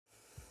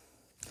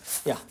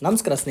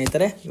ನಮಸ್ಕಾರ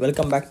ಸ್ನೇಹಿತರೆ,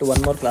 welcome back to one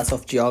more class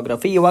of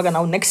geography. ಇವಾಗ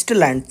ನಾವು next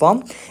land form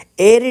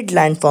arid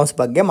land forms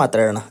ಬಗ್ಗೆ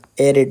ಮಾತಾಡೋಣ.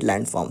 ಏರಿಡ್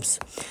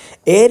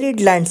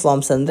ಲ್ಯಾಂಡ್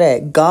ಫಾರ್ಮ್ಸ್ ಅಂದರೆ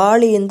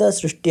ಗಾಳಿಯಿಂದ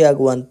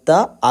ಸೃಷ್ಟಿಯಾಗುವಂಥ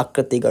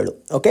ಆಕೃತಿಗಳು.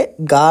 ಓಕೆ,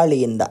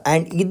 ಗಾಳಿಯಿಂದ.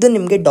 ಆ್ಯಂಡ್ ಇದು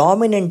ನಿಮಗೆ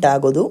ಡಾಮಿನೆಂಟ್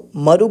ಆಗೋದು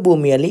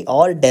ಮರುಭೂಮಿಯಲ್ಲಿ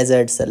R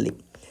ಡೆಸರ್ಟ್ಸಲ್ಲಿ.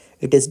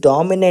 It is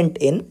dominant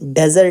in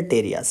dessert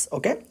areas.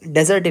 Okay,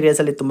 dessert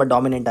ಏರಿಯಾಸಲ್ಲಿ ತುಂಬ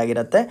ಡಾಮಿನೆಂಟ್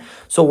ಆಗಿರುತ್ತೆ.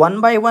 ಸೊ ಒನ್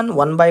ಬೈ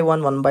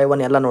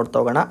ಒನ್ ಎಲ್ಲ ನೋಡ್ತಾ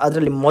ಹೋಗೋಣ.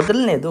 ಅದರಲ್ಲಿ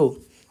ಮೊದಲನೇದು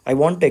I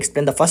want to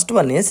explain. The first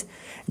one is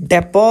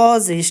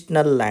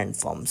depositional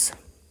landforms.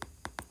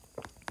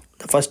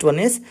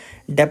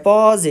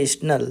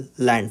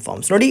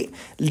 ನೋಡಿ,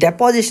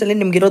 ಡೆಪಾಸಿಷನಲ್ಲಿ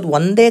ನಿಮಗಿರೋದು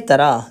ಒಂದೇ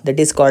ಥರ, that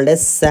is called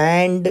as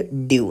and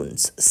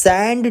dunes.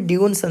 And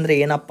dunes ಅಂದರೆ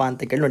ಏನಪ್ಪ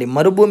ಅಂತ ಕೇಳಿ ನೋಡಿ,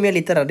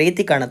 ಮರುಭೂಮಿಯಲ್ಲಿ ಈ ಥರ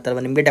ರೇತಿ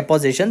ಕಾಣುತ್ತಲ್ವ ನಿಮಗೆ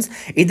ಡೆಪಾಸಿಷನ್ಸ್,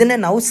 ಇದನ್ನೇ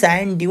ನಾವು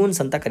ಸ್ಯಾಂಡ್ ಡ್ಯೂನ್ಸ್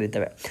ಅಂತ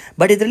ಕರಿತೇವೆ.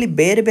 ಬಟ್ ಇದರಲ್ಲಿ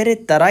ಬೇರೆ ಬೇರೆ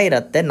ಥರ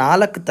ಇರುತ್ತೆ,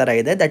 4 ಥರ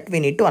ಇದೆ. That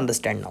we need to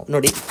understand ನಾವು.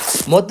 ನೋಡಿ,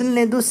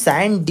 ಮೊದಲನೇದು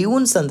ಸ್ಯಾಂಡ್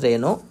ಡ್ಯೂನ್ಸ್ ಅಂದರೆ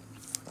ಏನು?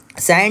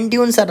 And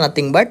dunes are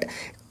nothing but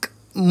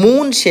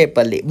Moon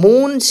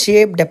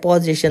shape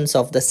ಡೆಪಾಸಿಷನ್ಸ್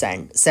of the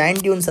sand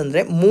dunes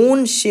ಅಂದರೆ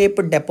Moon shape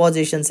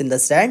ಡೆಪಾಸಿಷನ್ಸ್ in the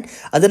sand.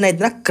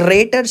 ಇದನ್ನ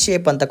ಕ್ರೇಟರ್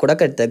ಶೇಪ್ ಅಂತ ಕೂಡ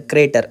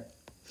ಕರಿತಾರೆ.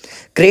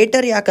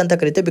 ಕ್ರೇಟರ್ ಯಾಕಂತ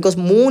ಕರಿತೇವೆ? Because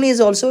Moon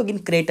is also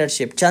in crater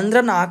shape.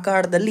 ಚಂದ್ರನ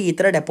ಆಕಾರದಲ್ಲಿ ಈ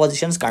ಥರ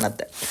ಡೆಪಾಸಿಷನ್ಸ್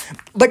ಕಾಣುತ್ತೆ.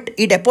 ಬಟ್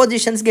ಈ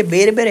ಡೆಪಾಸಿಷನ್ಸ್ಗೆ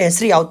ಬೇರೆ ಬೇರೆ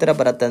ಹೆಸರು ಯಾವ ಥರ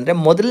ಬರುತ್ತೆ ಅಂದರೆ,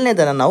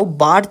 ಮೊದಲನೇದನ್ನು ನಾವು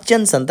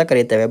ಬಾರ್ಚನ್ಸ್ ಅಂತ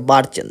ಕರಿತೇವೆ.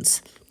 ಬಾರ್ಚನ್ಸ್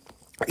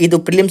ಇದು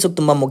ಪ್ರಿಲಿಮ್ಸ್ಗೆ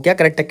ತುಂಬ ಮುಖ್ಯ,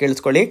 ಕರೆಕ್ಟಾಗಿ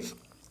ಕೇಳಿಸ್ಕೊಳ್ಳಿ.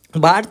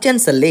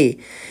 ಬಾರ್ಚನ್ಸಲ್ಲಿ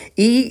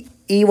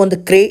ಈ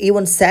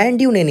ಒಂದು ಸ್ಯಾಂಡ್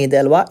ಡ್ಯೂನ್ ಏನಿದೆ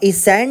ಅಲ್ವಾ, ಈ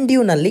ಸ್ಯಾಂಡ್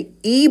ಡ್ಯೂನಲ್ಲಿ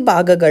ಈ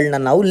ಭಾಗಗಳನ್ನ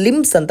ನಾವು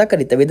ಲಿಮ್ಸ್ ಅಂತ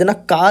ಕರಿತೇವೆ. ಇದನ್ನು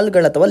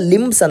ಕಾಲ್ಗಳು ಅಥವಾ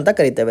ಲಿಮ್ಸ್ ಅಂತ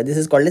ಕರಿತೇವೆ. This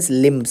is called as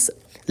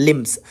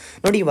limbs.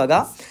 ನೋಡಿ, ಇವಾಗ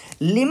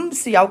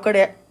ಲಿಮ್ಸ್ ಯಾವ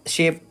ಕಡೆ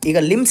ಶೇಪ್, ಈಗ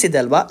ಲಿಮ್ಸ್ ಇದೆ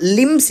ಅಲ್ವಾ,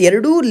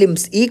 ಎರಡೂ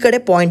ಲಿಮ್ಸ್ ಈ ಕಡೆ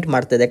ಪಾಯಿಂಟ್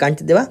ಮಾಡ್ತಿದೆ,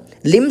 ಕಾಣ್ತಿದ್ದೇವಾ?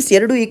 ಲಿಮ್ಸ್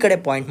ಎರಡೂ ಈ ಕಡೆ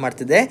ಪಾಯಿಂಟ್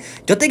ಮಾಡ್ತಿದೆ.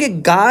 ಜೊತೆಗೆ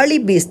ಗಾಳಿ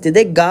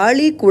ಬೀಸ್ತಿದೆ,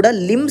 ಗಾಳಿ ಕೂಡ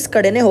ಲಿಮ್ಸ್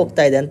ಕಡೆನೇ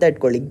ಹೋಗ್ತಾ ಇದೆ ಅಂತ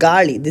ಇಟ್ಕೊಳ್ಳಿ.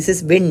 ಗಾಳಿ, ದಿಸ್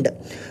ಇಸ್ ವಿಂಡ್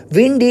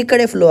ಈ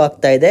ಕಡೆ ಫ್ಲೋ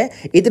ಆಗ್ತಾ ಇದೆ.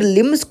 ಇದ್ರ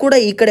ಲಿಮ್ಸ್ ಕೂಡ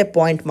ಈ ಕಡೆ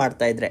ಪಾಯಿಂಟ್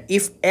ಮಾಡ್ತಾ ಇದ್ರೆ,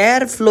 if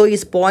air flow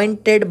is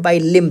pointed by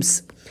limbs,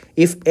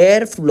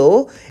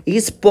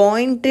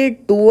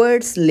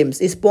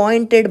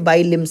 pointed by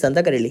limbs ಅಂತ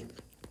ಕರೀಲಿ.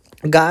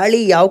 ಗಾಳಿ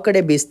ಯಾವ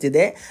ಕಡೆ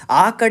ಬೀಸ್ತಿದೆ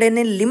ಆ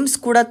ಕಡೆನೇ ಲಿಮ್ಸ್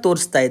ಕೂಡ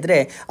ತೋರಿಸ್ತಾ ಇದ್ರೆ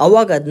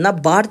ಅವಾಗ ಅದನ್ನ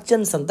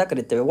ಬಾರ್ಚನ್ಸ್ ಅಂತ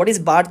ಕರಿತೇವೆ. What is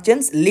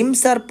ಬಾರ್ಚನ್ಸ್?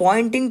 Limbs R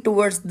Poynting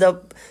towards the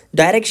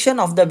direction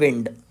of the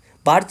wind.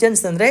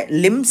 ಬಾರ್ಚನ್ಸ್ ಅಂದರೆ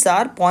limbs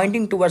R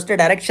Poynting towards the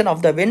direction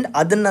of the wind.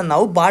 ಅದನ್ನು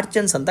ನಾವು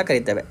ಬಾರ್ಚನ್ಸ್ ಅಂತ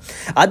ಕರಿತೇವೆ.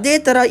 ಅದೇ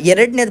ಥರ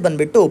ಎರಡನೇದು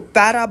ಬಂದುಬಿಟ್ಟು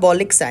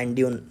parabolic and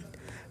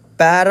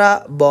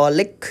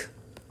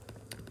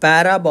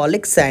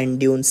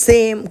dune.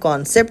 Same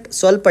concept,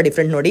 ಸ್ವಲ್ಪ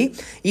ಡಿಫ್ರೆಂಟ್. ನೋಡಿ,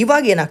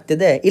 ಇವಾಗ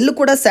ಏನಾಗ್ತಿದೆ, ಇಲ್ಲೂ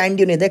ಕೂಡ ಸ್ಯಾಂಡ್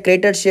ಡ್ಯೂನ್ ಇದೆ,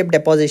 ಕ್ರೇಟರ್ ಶೇಪ್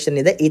ಡೆಪಾಸಿಷನ್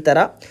ಇದೆ ಈ ಥರ.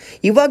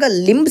 ಇವಾಗ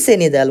ಲಿಮ್ಸ್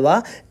ಏನಿದೆ ಅಲ್ವಾ,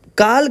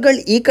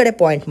 ಕಾಲ್ಗಳು ಈ ಕಡೆ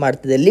ಪಾಯಿಂಟ್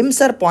ಮಾಡ್ತಿದೆ,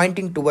 limbs R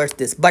Poynting towards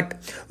this. But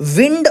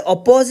wind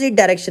opposite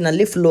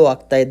ಡೈರೆಕ್ಷನಲ್ಲಿ flow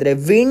ಆಗ್ತಾ ಇದ್ರೆ,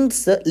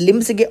 ವಿಂಡ್ಸ್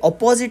ಲಿಮ್ಸ್ಗೆ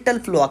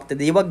ಅಪೋಸಿಟಲ್ಲಿ ಫ್ಲೋ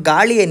ಆಗ್ತಿದೆ. ಇವಾಗ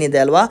ಗಾಳಿ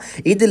ಏನಿದೆ ಅಲ್ವಾ,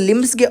 ಇದು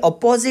ಲಿಮ್ಸ್ಗೆ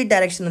ಅಪೋಸಿಟ್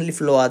ಡೈರೆಕ್ಷನಲ್ಲಿ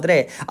ಫ್ಲೋ ಆದರೆ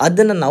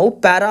ಅದನ್ನು ನಾವು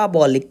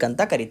ಪ್ಯಾರಾಬೋಲಿಕ್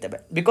ಅಂತ ಕರಿತೇವೆ.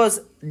 ಬಿಕಾಸ್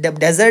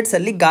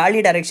ಡೆಸರ್ಟ್ಸಲ್ಲಿ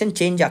ಗಾಳಿ ಡೈರೆಕ್ಷನ್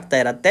ಚೇಂಜ್ ಆಗ್ತಾ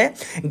ಇರುತ್ತೆ.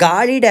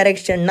 ಗಾಳಿ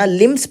ಡೈರೆಕ್ಷನ್ನ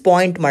ಲಿಮ್ಸ್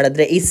ಪಾಯಿಂಟ್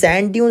ಮಾಡಿದ್ರೆ, ಈ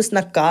ಸ್ಯಾಂಡ್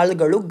ಡ್ಯೂನ್ಸ್ನ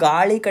ಕಾಲ್ಗಳು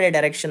ಗಾಳಿ ಕಡೆ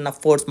ಡೈರೆಕ್ಷನ್ನ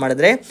ಫೋರ್ಸ್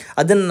ಮಾಡಿದ್ರೆ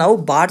ಅದನ್ನು ನಾವು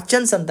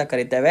ಬಾರ್ಚನ್ಸ್ ಅಂತ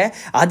ಕರಿತೇವೆ.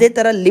 ಅದೇ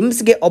ಥರ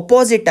ಲಿಮ್ಸ್ಗೆ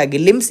ಅಪೋಸಿಟ್ ಆಗಿ,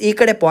 ಲಿಮ್ಸ್ ಈ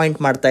ಕಡೆ ಪಾಯಿಂಟ್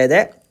ಮಾಡ್ತಾ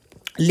ಇದೆ,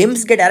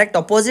 ಲಿಮ್ಸ್ಗೆ ಡೈರೆಕ್ಟ್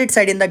ಅಪೋಸಿಟ್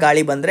ಸೈಡಿಂದ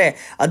ಗಾಳಿ ಬಂದರೆ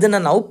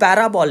ಅದನ್ನು ನಾವು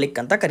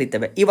ಪ್ಯಾರಾಬೋಲಿಕ್ ಅಂತ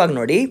ಕರಿತೇವೆ. ಇವಾಗ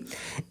ನೋಡಿ,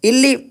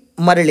 ಇಲ್ಲಿ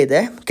ಮರಳಿದೆ,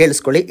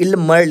 ಕೇಳಿಸ್ಕೊಳ್ಳಿ, ಇಲ್ಲಿ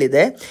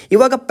ಮರಳಿದೆ.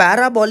 ಇವಾಗ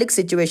ಪ್ಯಾರಾಬೋಲಿಕ್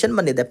ಸಿಚುವೇಶನ್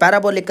ಬಂದಿದೆ.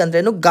 ಪ್ಯಾರಾಬೋಲಿಕ್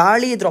ಅಂದ್ರೇನು?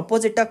 ಗಾಳಿ ಇದ್ರ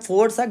ಅಪೋಸಿಟಾಗಿ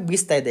ಫೋರ್ಸ್ ಆಗಿ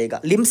ಬೀಸ್ತಾ ಇದೆ. ಈಗ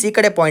ಲಿಮ್ಸ್ ಈ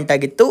ಕಡೆ ಪಾಯಿಂಟ್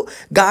ಆಗಿತ್ತು,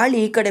 ಗಾಳಿ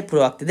ಈ ಕಡೆ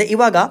ಪ್ರೂವ್ ಆಗ್ತಿದೆ.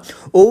 ಇವಾಗ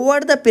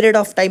over the period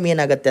of time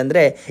ಏನಾಗುತ್ತೆ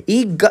ಅಂದರೆ,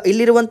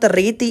 ಇಲ್ಲಿರುವಂಥ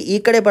ರೀತಿ ಈ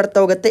ಕಡೆ ಬರ್ತಾ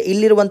ಹೋಗುತ್ತೆ,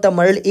 ಇಲ್ಲಿರುವಂಥ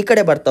ಮರಳು ಈ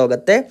ಕಡೆ ಬರ್ತಾ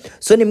ಹೋಗುತ್ತೆ.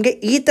 ಸೊ ನಿಮಗೆ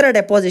ಈ ಥರ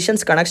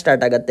ಡೆಪಾಸಿಷನ್ಸ್ ಕಾಣಕ್ಕೆ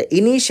ಸ್ಟಾರ್ಟ್ ಆಗುತ್ತೆ.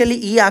 ಇನಿಷಿಯಲಿ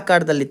ಈ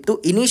ಆಕಾರದಲ್ಲಿತ್ತು,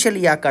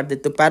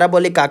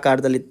 ಪ್ಯಾರಾಬೋಲಿಕ್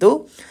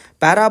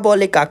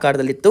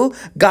ಆಕಾರದಲ್ಲಿತ್ತು.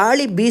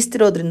 ಗಾಳಿ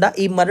ಬೀಸ್ತಿರೋದ್ರಿಂದ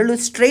ಈ ಮರಳು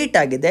ಸ್ಟ್ರೈಟ್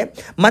ಆಗಿದೆ.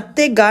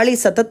 ಮತ್ತೆ ಗಾಳಿ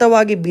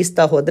ಸತತವಾಗಿ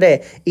ಬೀಸ್ತಾ ಹೋದರೆ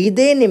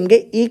ಇದೇ ನಿಮಗೆ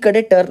ಈ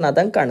ಕಡೆ ಟರ್ನ್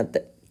ಆದಂಗೆ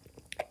ಕಾಣುತ್ತೆ.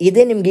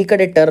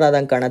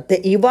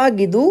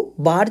 ಇವಾಗಿದು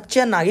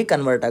ಬಾರ್ಚನ್ ಆಗಿ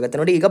ಕನ್ವರ್ಟ್ ಆಗುತ್ತೆ.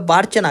 ನೋಡಿ, ಈಗ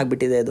ಬಾರ್ಚನ್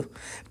ಆಗಿಬಿಟ್ಟಿದೆ. ಅದು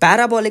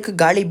ಪ್ಯಾರಾಬೋಲಿಕ್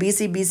ಗಾಳಿ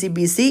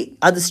ಬೀಸಿ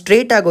ಅದು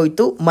ಸ್ಟ್ರೇಟ್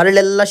ಆಗೋಯ್ತು,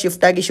 ಮರಳೆಲ್ಲ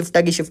ಶಿಫ್ಟ್ ಆಗಿ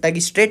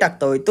ಸ್ಟ್ರೇಟ್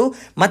ಆಗ್ತಾ ಹೋಯ್ತು.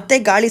 ಮತ್ತೆ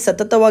ಗಾಳಿ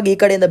ಸತತವಾಗಿ ಈ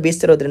ಕಡೆಯಿಂದ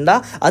ಬೀಸ್ತಿರೋದ್ರಿಂದ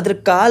ಅದ್ರ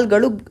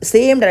ಕಾಲ್ಗಳು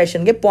ಸೇಮ್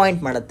ಡೈರೆಕ್ಷನ್ಗೆ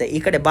ಪಾಯಿಂಟ್ ಮಾಡುತ್ತೆ. ಈ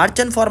ಕಡೆ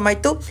ಬಾರ್ಚನ್ ಫಾರ್ಮ್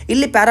ಆಯಿತು,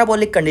 ಇಲ್ಲಿ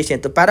ಪ್ಯಾರಾಬೋಲಿಕ್ ಕಂಡೀಷನ್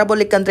ಇತ್ತು.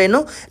 ಪ್ಯಾರಾಬೋಲಿಕ್ ಅಂದ್ರೆ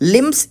ಏನು?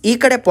 ಲಿಮ್ಸ್ ಈ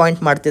ಕಡೆ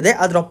ಪಾಯಿಂಟ್ ಮಾಡ್ತಿದೆ,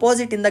 ಅದ್ರ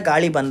ಅಪೋಸಿಟ್ ಇಂದ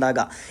ಗಾಳಿ ಬಂದಾಗ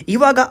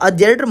ಇವಾಗ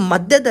ಅದೆರಡರ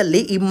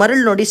ಮಧ್ಯದಲ್ಲಿ ಈ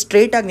ಮರಳು ನೋಡಿ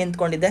ಸ್ಟ್ರೇಟ್ ಆಗಿ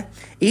ನಿಂತ್ಕೊಂಡಿದೆ.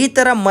 ಈ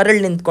ಥರ ಮರಳು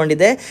ನಿಂತ್ಕೊಂಡಿದೆ,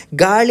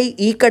 ಗಾಳಿ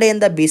ಈ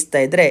ಕಡೆಯಿಂದ ಬೀಸ್ತಾ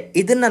ಇದ್ರೆ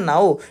ಇದನ್ನು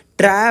ನಾವು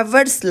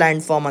ಟ್ರಾವರ್ಸ್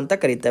ಲ್ಯಾಂಡ್ ಫಾರ್ಮ್ ಅಂತ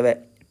ಕರಿತೇವೆ.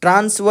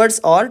 ಟ್ರಾನ್ಸ್ವರ್ಸ್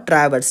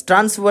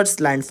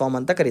ಲ್ಯಾಂಡ್ ಫಾರ್ಮ್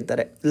ಅಂತ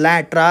ಕರೀತಾರೆ.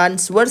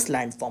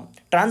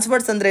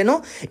 ಟ್ರಾನ್ಸ್ವರ್ಸ್ ಅಂದ್ರೇನು?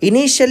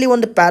 ಇನಿಷಿಯಲಿ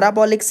ಒಂದು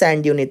ಪ್ಯಾರಾಬೋಲಿಕ್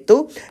ಸ್ಯಾಂಡ್ ಡ್ಯೂನ್ ಇತ್ತು,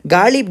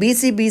 ಗಾಳಿ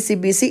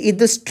ಬೀಸಿ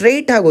ಇದು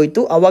ಸ್ಟ್ರೈಟ್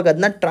ಆಗೋಯ್ತು, ಅವಾಗ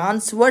ಅದನ್ನ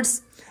ಟ್ರಾನ್ಸ್ವರ್ಸ್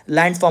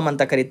ಲ್ಯಾಂಡ್ ಫಾರ್ಮ್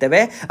ಅಂತ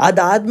ಕರಿತೇವೆ.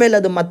 ಅದಾದಮೇಲೆ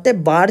ಅದು ಮತ್ತೆ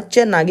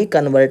ಬಾರ್ಚನ್ ಆಗಿ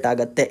ಕನ್ವರ್ಟ್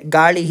ಆಗುತ್ತೆ.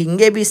 ಗಾಳಿ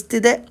ಹಿಂಗೆ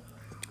ಬೀಸ್ತಿದೆ,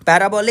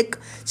 ಪ್ಯಾರಾಬೋಲಿಕ್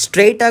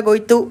ಸ್ಟ್ರೈಟ್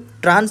ಆಗೋಯ್ತು,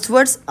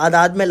 ಟ್ರಾನ್ಸ್ವರ್ಸ್,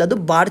 ಅದಾದಮೇಲೆ ಅದು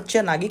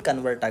ಬಾರ್ಚನ್ ಆಗಿ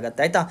ಕನ್ವರ್ಟ್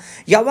ಆಗುತ್ತೆ. ಆಯಿತಾ?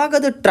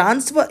 ಯಾವಾಗದು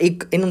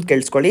ಇನ್ನೊಂದು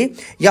ಕೇಳಿಸ್ಕೊಳ್ಳಿ,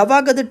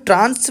 ಯಾವಾಗದು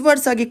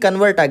ಟ್ರಾನ್ಸ್ವರ್ಸ್ ಆಗಿ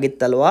ಕನ್ವರ್ಟ್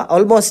ಆಗಿತ್ತಲ್ವ,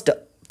 ಆಲ್ಮೋಸ್ಟ್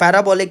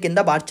ಪ್ಯಾರಾಬೋಲಿಕ್ ಇಂದ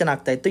ಬಾರ್ಚನ್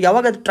ಆಗ್ತಾ ಇತ್ತು.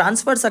 ಯಾವಾಗ ಅದು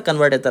ಟ್ರಾನ್ಸ್ಫರ್ಸ್ ಆಗಿ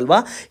ಕನ್ವರ್ಟ್ ಆಯ್ತಲ್ವಾ,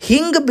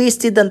 ಹಿಂಗೆ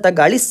ಬೀಸ್ತಿದ್ದಂಥ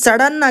ಗಾಳಿ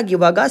ಸಡನ್ ಆಗಿ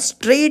ಇವಾಗ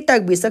ಸ್ಟ್ರೈಟ್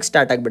ಆಗಿ ಬೀಸಕ್ಕೆ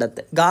ಸ್ಟಾರ್ಟ್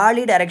ಆಗಿಬಿಡುತ್ತೆ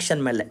ಗಾಳಿ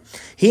ಡೈರೆಕ್ಷನ್ ಮೇಲೆ.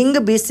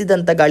 ಹಿಂಗೆ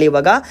ಬೀಸ್ತಿದ್ದಂಥ ಗಾಳಿ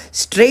ಇವಾಗ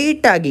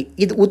ಸ್ಟ್ರೈಟ್ ಆಗಿ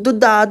ಇದು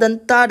ಉದ್ದುದ್ದ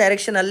ಆದಂಥ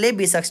ಡೈರೆಕ್ಷನಲ್ಲೇ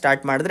ಬೀಸಕ್ಕೆ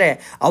ಸ್ಟಾರ್ಟ್ ಮಾಡಿದ್ರೆ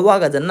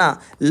ಅವಾಗ ಅದನ್ನು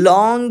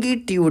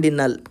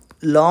longitudinal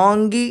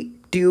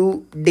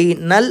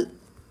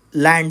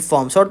land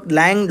forms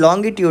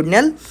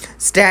longitudinal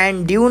stand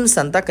dunes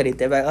ಅಂತ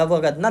ಕರಿತೇವೆ.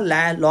 ಅವಾಗ ಅದನ್ನ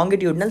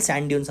ಲಾಂಗಿಟ್ಯೂಡ್ನಲ್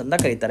ಸ್ಯಾಂಡ್ ಡ್ಯೂನ್ಸ್ ಅಂತ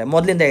ಕರೀತಾರೆ.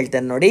 ಮೊದಲಿಂದ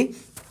ಹೇಳ್ತೇನೆ ನೋಡಿ.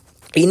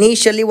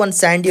 ಇನಿಷಿಯಲಿ ಒಂದು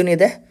ಸ್ಯಾಂಡ್ ಡ್ಯೂನ್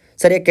ಇದೆ,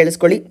 ಸರಿಯಾಗಿ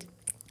ಕೇಳಿಸ್ಕೊಳ್ಳಿ.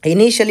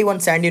 ಇನಿಷಿಯಲಿ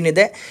ಒಂದು ಸ್ಯಾಂಡ್ ಡ್ಯೂನ್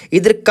ಇದೆ,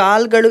 ಇದ್ರ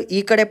ಕಾಲ್ಗಳು ಈ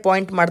ಕಡೆ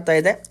ಪಾಯಿಂಟ್ ಮಾಡ್ತಾ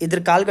ಇದೆ, ಇದ್ರ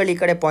ಕಾಲ್ಗಳು ಈ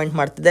ಕಡೆ ಪಾಯಿಂಟ್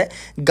ಮಾಡ್ತಿದೆ.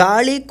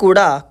 ಗಾಳಿ ಕೂಡ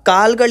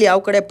ಕಾಲ್ಗಳು ಯಾವ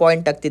ಕಡೆ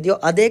ಪಾಯಿಂಟ್ ಆಗ್ತಿದೆಯೋ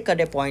ಅದೇ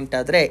ಕಡೆ ಪಾಯಿಂಟ್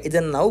ಆದರೆ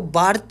ಇದನ್ನು ನಾವು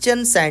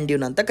ಬಾರ್ಚನ್ ಸ್ಯಾಂಡ್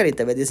ಡ್ಯೂನ್ ಅಂತ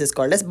ಕರಿತೇವೆ. This is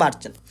called as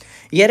ಬಾರ್ಚನ್.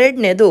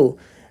 ಎರಡನೇದು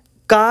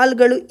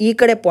ಕಾಲ್ಗಳು ಈ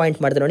ಕಡೆ ಪಾಯಿಂಟ್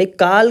ಮಾಡ್ತಾರೆ ನೋಡಿ,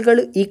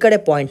 ಕಾಲ್ಗಳು ಈ ಕಡೆ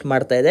ಪಾಯಿಂಟ್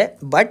ಮಾಡ್ತಾ ಇದೆ,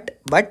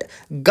 ಬಟ್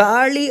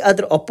ಗಾಳಿ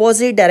ಅದ್ರ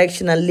ಅಪೋಸಿಟ್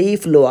ಡೈರೆಕ್ಷನಲ್ಲಿ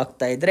ಫ್ಲೋ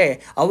ಆಗ್ತಾ ಇದ್ರೆ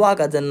ಅವಾಗ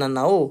ಅದನ್ನು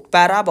ನಾವು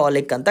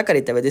ಪ್ಯಾರಾಬಾಲಿಕ್ ಅಂತ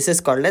ಕರಿತೇವೆ. This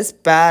is called as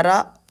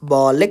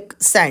ಪ್ಯಾರಾಬಾಲಿಕ್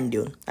and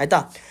dune. ಆಯಿತಾ,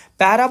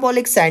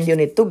 ಪ್ಯಾರಾಬಾಲಿಕ್ ಸ್ಯಾಂಡ್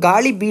ಡ್ಯೂನ್ ಇತ್ತು.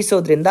 ಗಾಳಿ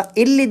ಬೀಸೋದ್ರಿಂದ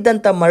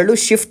ಇಲ್ಲಿದ್ದಂಥ ಮರಳು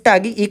ಶಿಫ್ಟ್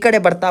ಆಗಿ ಈ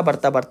ಕಡೆ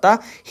ಬರ್ತಾ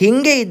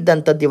ಹಿಂಗೆ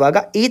ಇದ್ದಂಥದ್ದು ಇವಾಗ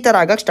ಈ ಥರ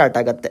ಆಗಕ್ಕೆ ಸ್ಟಾರ್ಟ್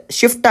ಆಗುತ್ತೆ.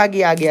 ಶಿಫ್ಟ್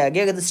ಆಗಿ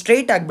ಅದು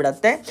ಸ್ಟ್ರೈಟ್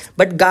ಆಗಿಬಿಡತ್ತೆ.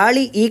 ಬಟ್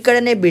ಗಾಳಿ ಈ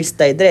ಕಡೆನೇ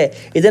ಬೀಸ್ತಾ ಇದ್ರೆ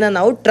ಇದನ್ನು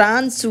ನಾವು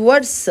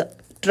ಟ್ರಾನ್ಸ್ವರ್ಸ್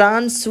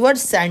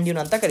ಸ್ಯಾಂಡ್ ಡ್ಯೂನ್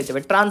ಅಂತ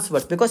ಕರಿತೇವೆ.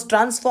 ಟ್ರಾನ್ಸ್ವರ್ಸ್ ಬಿಕಾಸ್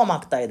ಟ್ರಾನ್ಸ್ಫಾರ್ಮ್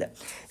ಆಗ್ತಾ ಇದೆ.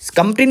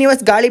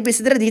 ಕಂಟಿನ್ಯೂಸ್ ಗಾಳಿ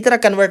ಬೀಸಿದ್ರೆ ಅದು ಈ ಥರ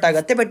ಕನ್ವರ್ಟ್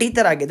ಆಗುತ್ತೆ, ಬಟ್ ಈ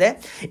ಥರ ಆಗಿದೆ.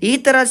 ಈ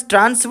ಥರ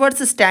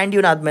ಟ್ರಾನ್ಸ್ವರ್ಸ್ ಸ್ಟ್ಯಾಂಡ್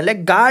ಡ್ಯೂನ್ ಆದಮೇಲೆ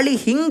ಗಾಳಿ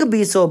ಹಿಂಗೆ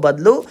ಬೀಸೋ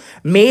ಬದಲು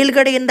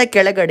ಮೇಲ್ಗಡೆಯಿಂದ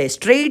ಕೆಳಗಡೆ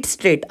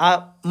ಸ್ಟ್ರೈಟ್ ಆ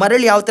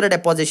ಮರಳು ಯಾವ ಥರ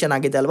ಡೆಪಾಸಿಷನ್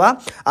ಆಗಿದೆ ಅಲ್ವಾ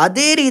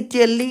ಅದೇ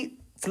ರೀತಿಯಲ್ಲಿ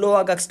ಫ್ಲೋ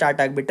ಆಗಕ್ಕೆ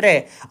ಸ್ಟಾರ್ಟ್ ಆಗಿಬಿಟ್ರೆ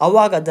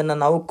ಅವಾಗ ಅದನ್ನು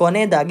ನಾವು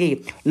ಕೊನೆಯದಾಗಿ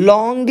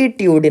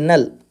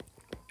ಲಾಂಗಿಟ್ಯೂಡಿನಲ್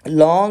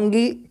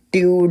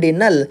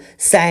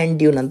ಸ್ಯಾಂಡ್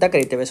ಡ್ಯೂನ್ ಅಂತ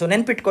ಕರಿತೇವೆ. ಸೊ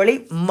ನೆನ್ಪಿಟ್ಕೊಳ್ಳಿ,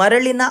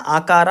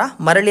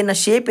 ಮರಳಿನ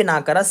ಶೇಪಿನ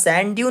ಆಕಾರ,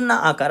 ಸ್ಯಾಂಡ್ ಡ್ಯೂನ್ನ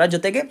ಆಕಾರ,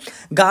 ಜೊತೆಗೆ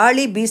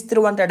ಗಾಳಿ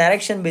ಬೀಸ್ತಿರುವಂಥ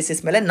ಡೈರೆಕ್ಷನ್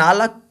ಬೇಸಿಸ್ ಮೇಲೆ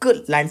 4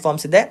 ಲ್ಯಾಂಡ್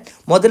ಫಾರ್ಮ್ಸ್ ಇದೆ.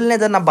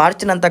 ಮೊದಲನೇದನ್ನು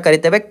ಬಾರ್ಚನ್ ಅಂತ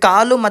ಕರಿತೇವೆ,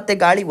 ಕಾಲು ಮತ್ತು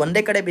ಗಾಳಿ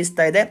ಒಂದೇ ಕಡೆ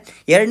ಬೀಸ್ತಾ ಇದೆ.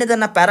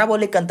 ಎರಡನೇದನ್ನು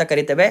ಪ್ಯಾರಾಬೋಲಿಕ್ ಅಂತ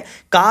ಕರಿತೇವೆ,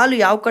 ಕಾಲು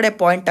ಯಾವ ಕಡೆ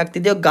ಪಾಯಿಂಟ್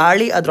ಆಗ್ತಿದೆಯೋ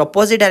ಗಾಳಿ ಅದ್ರ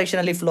ಅಪೋಸಿಟ್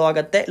ಡೈರೆಕ್ಷನಲ್ಲಿ ಫ್ಲೋ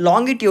ಆಗುತ್ತೆ.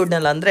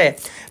 ಲಾಂಗಿಟ್ಯೂಡ್ನಲ್ ಅಂದರೆ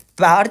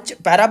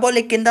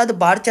ಪ್ಯಾರಾಬೋಲಿಕ್ಕಿಂದ ಅದು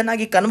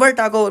ಬಾರ್ಚನ್ನಾಗಿ ಕನ್ವರ್ಟ್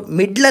ಆಗೋ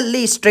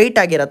ಮಿಡ್ಲಲ್ಲಿ ಸ್ಟ್ರೈಟ್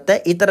ಆಗಿರುತ್ತೆ,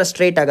 ಈ ಥರ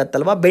ಸ್ಟ್ರೈಟ್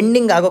ಆಗುತ್ತಲ್ವ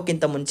ಬೆಂಡಿಂಗ್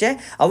ಆಗೋಕ್ಕಿಂತ ಮುಂಚೆ,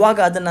 ಅವಾಗ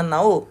ಅದನ್ನು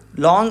ನಾವು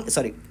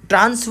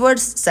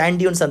ಟ್ರಾನ್ಸ್ವರ್ಸ್ ಸ್ಯಾಂಡ್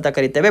ಡ್ಯೂನ್ಸ್ ಅಂತ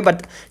ಕರಿತೇವೆ.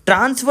 ಬಟ್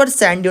ಟ್ರಾನ್ಸ್ವರ್ಸ್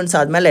ಸ್ಯಾಂಡ್ ಡ್ಯೂನ್ಸ್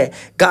ಆದಮೇಲೆ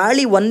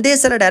ಗಾಳಿ ಒಂದೇ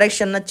ಸಲ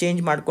ಡೈರೆಕ್ಷನ್ನ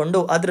ಚೇಂಜ್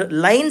ಮಾಡಿಕೊಂಡು ಅದ್ರ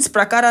ಲೈನ್ಸ್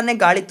ಪ್ರಕಾರನೇ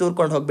ಗಾಳಿ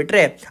ತೂರ್ಕೊಂಡು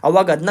ಹೋಗ್ಬಿಟ್ರೆ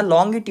ಅವಾಗ ಅದನ್ನ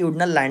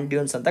ಲಾಂಗಿಟ್ಯೂಡ್ನಲ್ ಲ್ಯಾಂಡ್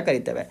ಡ್ಯೂನ್ಸ್ ಅಂತ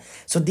ಕರಿತೇವೆ.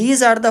 So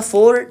these are the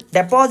 4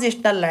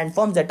 ಡೆಪಾಸಿಷನಲ್ land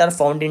forms that are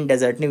found in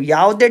dessert. ನೀವು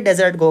ಯಾವುದೇ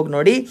ಡೆಸರ್ಟ್ಗೆ ಹೋಗಿ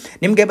ನೋಡಿ,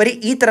 ನಿಮಗೆ ಬರೀ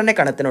ಈ ಥರನೇ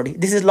ಕಾಣುತ್ತೆ ನೋಡಿ.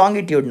 This is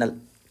longitudinal.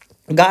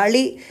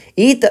 ಗಾಳಿ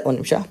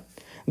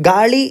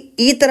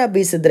ಈ ಥರ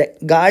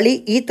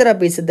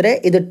ಬೀಸಿದ್ರೆ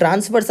ಇದು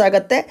ಟ್ರಾನ್ಸ್ಫರ್ಸ್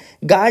ಆಗುತ್ತೆ,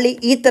 ಗಾಳಿ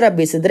ಈ ಥರ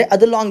ಬೀಸಿದ್ರೆ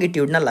ಅದು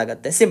ಲಾಂಗಿಟ್ಯೂಡ್ನಲ್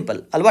ಆಗುತ್ತೆ.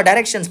 ಸಿಂಪಲ್ ಅಲ್ವಾ?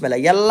 ಡೈರೆಕ್ಷನ್ಸ್ ಮೇಲೆ,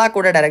 ಎಲ್ಲ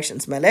ಕೂಡ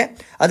ಡೈರೆಕ್ಷನ್ಸ್ ಮೇಲೆ.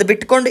 ಅದು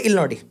ಬಿಟ್ಕೊಂಡು ಇಲ್ಲಿ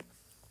ನೋಡಿ,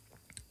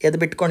 ಅದು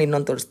ಬಿಟ್ಕೊಂಡು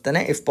ಇನ್ನೊಂದು ತೋರಿಸ್ತೇನೆ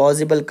ಇಫ್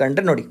ಪಾಸಿಬಲ್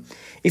ಕಂಡ್ರೆ ನೋಡಿ.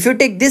 If you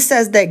take this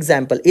as the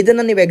example,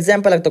 ಇದನ್ನು ನೀವು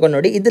ಎಕ್ಸಾಂಪಲ್ ಆಗಿ ತೊಗೊಂಡು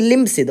ನೋಡಿ. ಇದು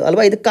ಲಿಮ್ಸ್ ಇದು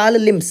ಅಲ್ವಾ, ಇದು ಕಾಲು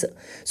ಲಿಮ್ಸ್.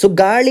 ಸೊ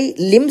ಗಾಳಿ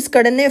ಲಿಮ್ಸ್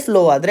ಕಡೆನೇ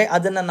ಫ್ಲೋ ಆದರೆ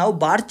ಅದನ್ನು ನಾವು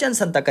ಬಾರ್ಚನ್ಸ್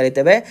ಅಂತ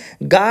ಕರಿತೇವೆ.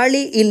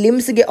 ಗಾಳಿ ಈ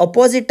ಲಿಮ್ಸ್ಗೆ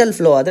ಅಪೋಸಿಟಲ್ಲಿ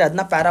ಫ್ಲೋ ಆದರೆ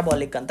ಅದನ್ನ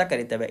ಪ್ಯಾರಾಬಾಲಿಕ್ ಅಂತ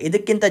ಕರಿತೇವೆ.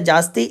 ಇದಕ್ಕಿಂತ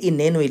ಜಾಸ್ತಿ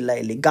ಇನ್ನೇನು ಇಲ್ಲ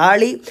ಇಲ್ಲಿ.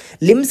 ಗಾಳಿ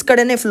ಲಿಮ್ಸ್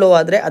ಕಡೆನೇ ಫ್ಲೋ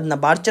ಆದರೆ ಅದನ್ನ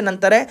ಬಾರ್ಚನ್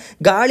ಅಂತಾರೆ,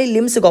 ಗಾಳಿ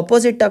ಲಿಮ್ಸ್ಗೆ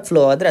ಅಪೋಸಿಟ್ ಆಗಿ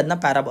ಫ್ಲೋ ಆದರೆ ಅದನ್ನ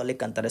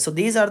ಪ್ಯಾರಾಬಾಲಿಕ್ ಅಂತಾರೆ. So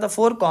these are the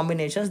 4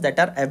 combinations that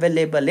are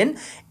available in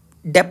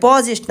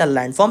ಡೆಪಾಸಿಷನಲ್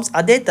land forms.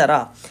 ಅದೇ ಥರ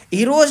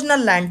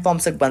ಇರೋಷನಲ್ ಲ್ಯಾಂಡ್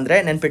ಫಾರ್ಮ್ಸ್ಗೆ ಬಂದರೆ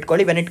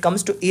ನೆನ್ಪಿಟ್ಕೊಳ್ಳಿ, when it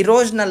comes to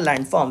ಇರೋಷನಲ್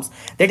land forms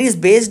that is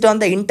based on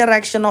the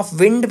interaction of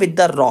wind with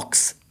the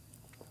racks.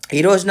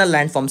 ಇರೋಷನಲ್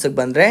land ಫಾರ್ಮ್ಸ್ಗೆ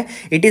ಬಂದರೆ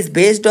it is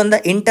based on the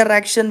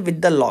interaction with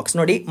the LOX.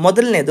 ನೋಡಿ,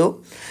 ಮೊದಲನೇದು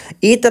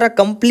ಈ ಥರ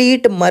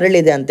complete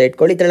ಮರಳಿದೆ ಅಂತ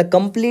ಇಟ್ಕೊಳ್ಳಿ, ಈ ಥರ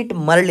ಕಂಪ್ಲೀಟ್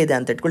ಮರಳಿದೆ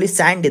ಅಂತ ಇಟ್ಕೊಳ್ಳಿ,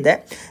 ಸ್ಯಾಂಡ್ ಇದೆ.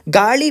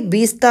 ಗಾಳಿ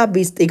ಬೀಸ್ತಾ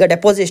ಈಗ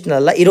ಡೆಪಾಸಿಷನಲ್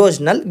ಅಲ್ಲ,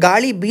 ಇರೋಷನಲ್.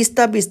 ಗಾಳಿ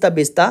ಬೀಸ್ತಾ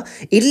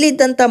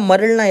ಇಲ್ಲಿದ್ದಂಥ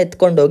ಮರಳನ್ನ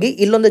ಎತ್ಕೊಂಡೋಗಿ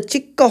ಇಲ್ಲೊಂದು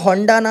ಚಿಕ್ಕ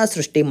ಹೊಂಡನ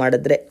ಸೃಷ್ಟಿ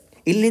ಮಾಡಿದ್ರೆ,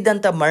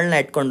 ಇಲ್ಲಿದ್ದಂಥ ಮರಳನ್ನ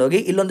ಎತ್ಕೊಂಡೋಗಿ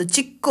ಇಲ್ಲೊಂದು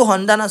ಚಿಕ್ಕ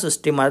ಹೊಂಡನ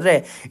ಸೃಷ್ಟಿ ಮಾಡಿದ್ರೆ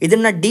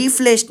ಇದನ್ನು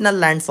ಡಿಫ್ಲೇಷನಲ್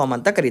ಲ್ಯಾಂಡ್ ಫಾರ್ಮ್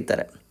ಅಂತ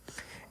ಕರೀತಾರೆ.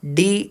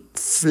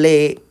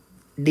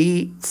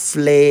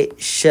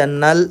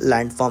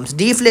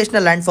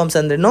 ಡಿಫ್ಲೇಷನಲ್ ಲ್ಯಾಂಡ್ ಫಾರ್ಮ್ಸ್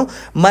ಅಂದ್ರೇನು?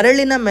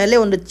 ಮರಳಿನ ಮೇಲೆ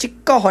ಒಂದು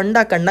ಚಿಕ್ಕ ಹೊಂಡ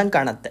ಕಂಡಂಗೆ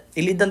ಕಾಣುತ್ತೆ.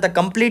 ಇಲ್ಲಿದ್ದಂಥ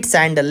ಕಂಪ್ಲೀಟ್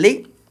ಸ್ಯಾಂಡಲ್ಲಿ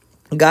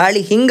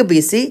ಗಾಳಿ ಹಿಂಗೆ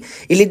ಬೀಸಿ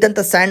ಇಲ್ಲಿದ್ದಂಥ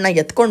ಸ್ಯಾಂಡ್ನ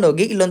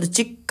ಎತ್ಕೊಂಡೋಗಿ ಇಲ್ಲೊಂದು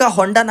ಚಿಕ್ಕ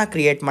ಹೊಂಡನ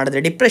ಕ್ರಿಯೇಟ್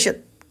ಮಾಡಿದ್ರೆ,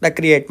 ಡಿಪ್ರೆಷನ್ನ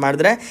ಕ್ರಿಯೇಟ್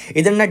ಮಾಡಿದ್ರೆ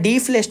ಇದನ್ನು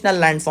ಡಿಫ್ಲೇಷನಲ್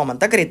ಲ್ಯಾಂಡ್ ಫಾರ್ಮ್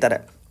ಅಂತ ಕರೀತಾರೆ.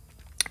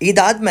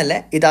 ಇದಾದಮೇಲೆ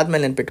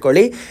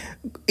ನೆನ್ಪಿಟ್ಕೊಳ್ಳಿ,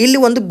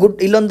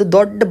 ಇಲ್ಲೊಂದು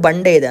ದೊಡ್ಡ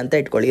ಬಂಡೆ ಇದೆ ಅಂತ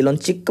ಇಟ್ಕೊಳ್ಳಿ,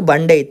 ಇಲ್ಲೊಂದು ಚಿಕ್ಕ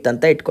ಬಂಡೆ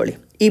ಇತ್ತಂತ ಇಟ್ಕೊಳ್ಳಿ.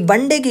 ಈ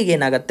ಬಂಡೆಗೆ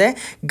ಏನಾಗುತ್ತೆ,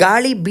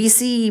 ಗಾಳಿ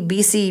ಬೀಸಿ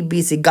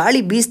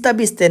ಗಾಳಿ ಬೀಸ್ತಾ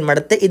ಏನು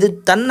ಮಾಡುತ್ತೆ, ಇದು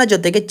ತನ್ನ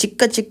ಜೊತೆಗೆ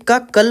ಚಿಕ್ಕ ಚಿಕ್ಕ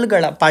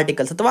ಕಲ್ಲುಗಳ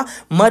ಪಾರ್ಟಿಕಲ್ಸ್ ಅಥವಾ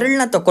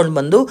ಮರಳನ್ನ ತಗೊಂಡು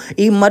ಬಂದು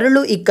ಈ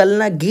ಮರಳು ಈ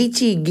ಕಲ್ಲನ್ನ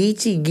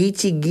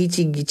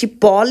ಗೀಚಿ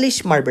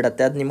ಪಾಲಿಷ್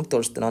ಮಾಡಿಬಿಡತ್ತೆ. ಅದು ನಿಮಗೆ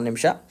ತೋರಿಸ್ತೀನಿ ಒಂದು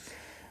ನಿಮಿಷ.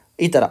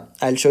 ಈ ಥರ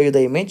I will show you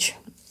the image.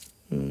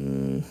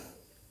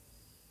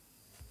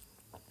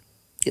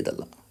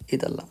 ಇದಲ್ಲ,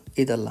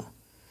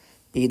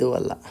 ಇದು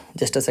ಅಲ್ಲ,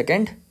 ಜಸ್ಟ್ ಅ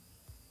ಸೆಕೆಂಡ್.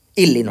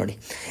 ಇಲ್ಲಿ ನೋಡಿ,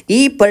 ಈ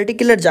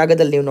ಪರ್ಟಿಕ್ಯುಲರ್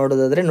ಜಾಗದಲ್ಲಿ ನೀವು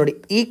ನೋಡೋದಾದರೆ ನೋಡಿ,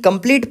 ಈ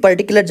ಕಂಪ್ಲೀಟ್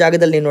ಪರ್ಟಿಕ್ಯುಲರ್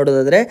ಜಾಗದಲ್ಲಿ ನೀವು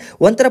ನೋಡೋದಾದರೆ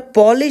ಒಂಥರ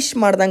ಪಾಲಿಷ್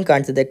ಮಾಡ್ದಂಗೆ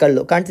ಕಾಣ್ತಿದೆ,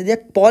 ಕಲ್ಲು ಕಾಣ್ತಿದೆಯಾ,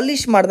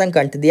 ಪಾಲಿಷ್ ಮಾಡ್ದಂಗೆ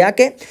ಕಾಣ್ತಿದೆ.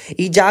 ಯಾಕೆ?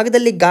 ಈ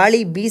ಜಾಗದಲ್ಲಿ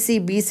ಗಾಳಿ ಬೀಸಿ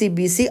ಬೀಸಿ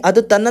ಬೀಸಿ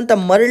ಅದು ತನ್ನಂಥ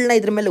ಮರಳನ್ನ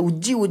ಇದ್ರ ಮೇಲೆ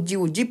ಉಜ್ಜಿ ಉಜ್ಜಿ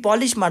ಉಜ್ಜಿ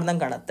ಪಾಲಿಷ್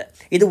ಮಾಡ್ದಂಗೆ ಕಾಣುತ್ತೆ.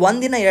 ಇದು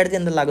ಒಂದಿನ 2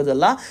 ದಿನದಲ್ಲಿ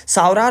ಆಗೋದಲ್ಲ,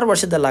 ಸಾವಿರಾರು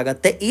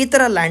ವರ್ಷದಲ್ಲಾಗತ್ತೆ. ಈ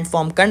ಥರ ಲ್ಯಾಂಡ್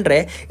ಫಾರ್ಮ್ ಕಂಡ್ರೆ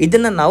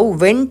ಇದನ್ನು ನಾವು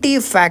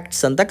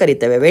ವೆಂಟಿಫ್ಯಾಕ್ಟ್ಸ್ ಅಂತ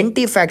ಕರಿತೇವೆ.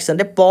 ವೆಂಟಿಫ್ಯಾಕ್ಟ್ಸ್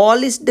ಅಂದರೆ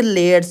ಪಾಲಿಶ್ಡ್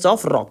ಲೇಯರ್ಸ್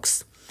ಆಫ್ ರಾಕ್ಸ್.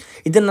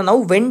 ಇದನ್ನು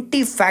ನಾವು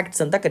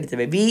ವೆಂಟಿಫ್ಯಾಕ್ಟ್ಸ್ ಅಂತ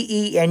ಕರಿತೇವೆ.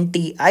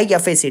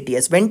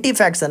 VENTIFACTS.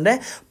 ವೆಂಟಿಫ್ಯಾಕ್ಟ್ಸ್ ಅಂದರೆ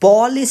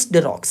ಪಾಲಿಶ್ಡ್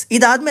ರಾಕ್ಸ್.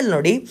 ಇದಾದಮೇಲೆ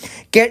ನೋಡಿ,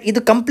 ಇದು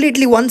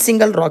ಕಂಪ್ಲೀಟ್ಲಿ ಒಂದು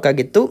ಸಿಂಗಲ್ ರಾಕ್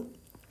ಆಗಿತ್ತು.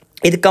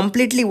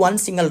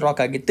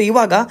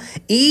 ಇವಾಗ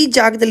ಈ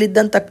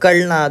ಜಾಗದಲ್ಲಿದ್ದಂಥ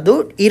ಕಳ್ಳನ ಅದು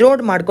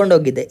ಇರೋಡ್ ಮಾಡ್ಕೊಂಡು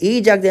ಹೋಗಿದೆ, ಈ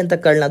ಜಾಗದಂಥ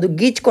ಕಳ್ಳನ ಅದು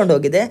ಗೀಚ್ಕೊಂಡು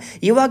ಹೋಗಿದೆ.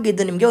 ಇವಾಗ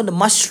ಇದು ನಿಮಗೆ ಒಂದು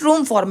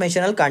ಮಶ್ರೂಮ್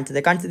ಫಾರ್ಮೇಷನಲ್ಲಿ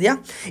ಕಾಣ್ತಿದೆಯಾ?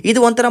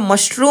 ಇದು ಒಂಥರ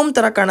ಮಶ್ರೂಮ್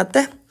ಥರ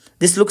ಕಾಣುತ್ತೆ.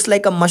 This looks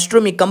like a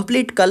mushroom. ಈ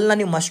ಕಂಪ್ಲೀಟ್ ಕಲ್ಲನ್ನ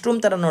ನೀವು ಮಶ್ರೂಮ್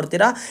ಥರ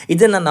ನೋಡ್ತೀರಾ,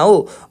 ಇದನ್ನು ನಾವು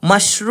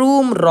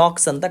ಮಶ್ರೂಮ್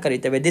ರಾಕ್ಸ್ ಅಂತ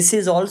ಕರಿತೇವೆ. This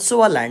is also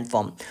a land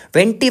form.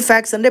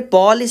 ವೆಂಟಿಫ್ಯಾಕ್ಟ್ಸ್ ಅಂದರೆ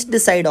polished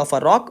side of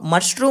a rock,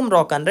 mushroom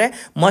rock ಅಂದರೆ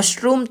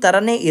ಮಶ್ರೂಮ್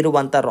ಥರನೇ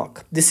ಇರುವಂಥ rock.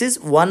 This is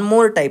one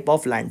more type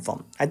of land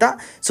form, ಆಯಿತಾ?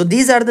 So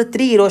these are the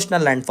 3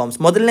 ಇರೋಷನಲ್ land forms.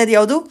 ಮೊದಲನೇದು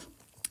ಯಾವುದು?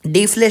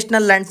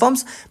 ಡಿಫ್ಲೇಷನಲ್ land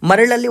forms,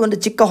 ಮರಳಲ್ಲಿ ಒಂದು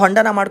ಚಿಕ್ಕ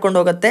ಹೊಂಡನ ಮಾಡ್ಕೊಂಡು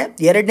ಹೋಗುತ್ತೆ.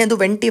 ಎರಡನೇದು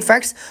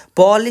ವೆಂಟಿಫ್ಯಾಕ್ಟ್ಸ್,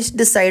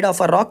 polished side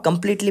of a rock,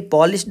 completely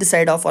polished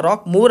side of a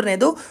rock.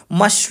 ಮೂರನೇದು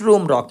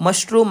ಮಶ್ರೂಮ್ ರಾಕ್,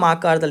 ಮಶ್ರೂಮ್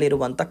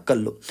ಆಕಾರದಲ್ಲಿರುವಂಥ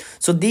ಕಲ್ಲು.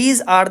 So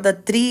these are the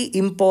 3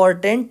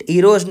 important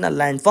ಇರೋಷನಲ್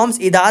land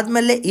forms.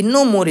 ಇದಾದಮೇಲೆ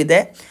ಇನ್ನೂ 3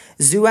 ಇದೆ,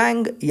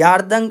 ಝುಯಾಂಗ್,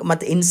 ಯಾರ್ದಂಗ್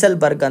ಮತ್ತು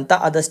ಇನ್ಸೆಲ್ಬರ್ಗ್ ಅಂತ.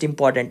 ಅದಷ್ಟು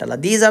ಇಂಪಾರ್ಟೆಂಟ್ ಅಲ್ಲ.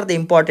 These are the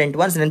important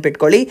once,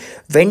 ನೆನ್ಪಿಟ್ಕೊಳ್ಳಿ.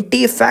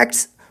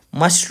 ವೆಂಟಿಫ್ಯಾಕ್ಟ್ಸ್,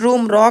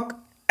 mushroom rock,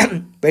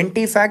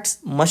 ವೆಂಟಿಫ್ಯಾಕ್ಟ್ಸ್,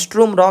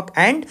 mushroom rock,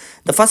 and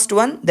the first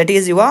one that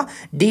is ಯುವ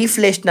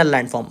ಡಿಫ್ಲೇಷನಲ್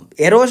ಲ್ಯಾಂಡ್ ಫಾರ್ಮ್.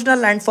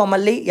 ಎರೋಷನಲ್ ಲ್ಯಾಂಡ್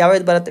ಫಾರ್ಮಲ್ಲಿ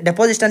ಯಾವ್ಯಾವ್ದು ಬರುತ್ತೆ?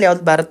 ಡೆಪಾಸಿಷನಲ್ಲಿ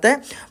ಯಾವ್ದು ಬರುತ್ತೆ?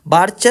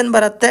 ಬಾರ್ಚನ್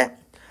ಬರುತ್ತೆ,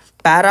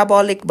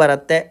 ಪ್ಯಾರಾಬಾಲಿಕ್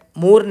ಬರುತ್ತೆ,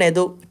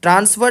 ಮೂರನೇದು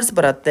ಟ್ರಾನ್ಸ್ವರ್ಸ್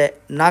ಬರುತ್ತೆ,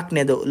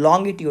 ನಾಲ್ಕನೇದು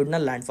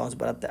ಲಾಂಗಿಟ್ಯೂಡ್ನಲ್ ಲ್ಯಾಂಡ್ ಫಾರ್ಮ್ಸ್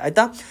ಬರುತ್ತೆ,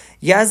 ಆಯಿತಾ?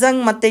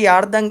 ಯಾಜಂಗ್ ಮತ್ತು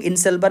ಯಾರ್ದಂಗ್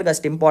ಇನ್ಸೆಲ್ಬರ್ಗ್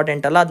ಅಷ್ಟು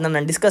ಇಂಪಾರ್ಟೆಂಟ್ ಅಲ್ಲ, ಅದನ್ನ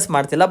ನಾನು ಡಿಸ್ಕಸ್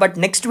ಮಾಡ್ತಿಲ್ಲ. ಬಟ್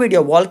ನೆಕ್ಸ್ಟ್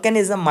ವಿಡಿಯೋ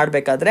ವಾಲ್ಕನಿಸಮ್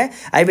ಮಾಡಬೇಕಾದ್ರೆ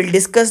I will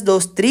discuss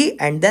those 3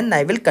 and then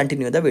I will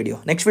continue the video.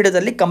 Next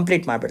ವಿಡಿಯೋದಲ್ಲಿ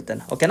ಕಂಪ್ಲೀಟ್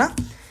ಮಾಡಿಬಿಡ್ತೇನೆ, ಓಕೆನಾ?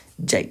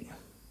 ಜೈ.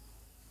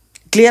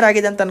 ಕ್ಲಿಯರ್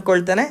ಆಗಿದೆ ಅಂತ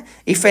ಅಂದ್ಕೊಳ್ತೇನೆ.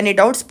 If any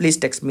doubts please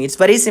text me. It's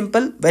very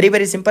simple,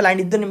 very simple.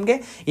 And ಇದು ನಿಮಗೆ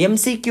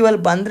MCQ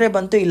ಅಲ್ಲಿ ಬಂದರೆ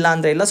ಬಂತು, ಇಲ್ಲ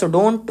ಅಂದರೆ ಇಲ್ಲ. So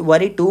don't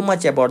worry too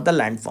much about the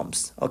land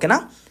forms, ಓಕೆನಾ?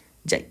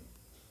 ಜೈ.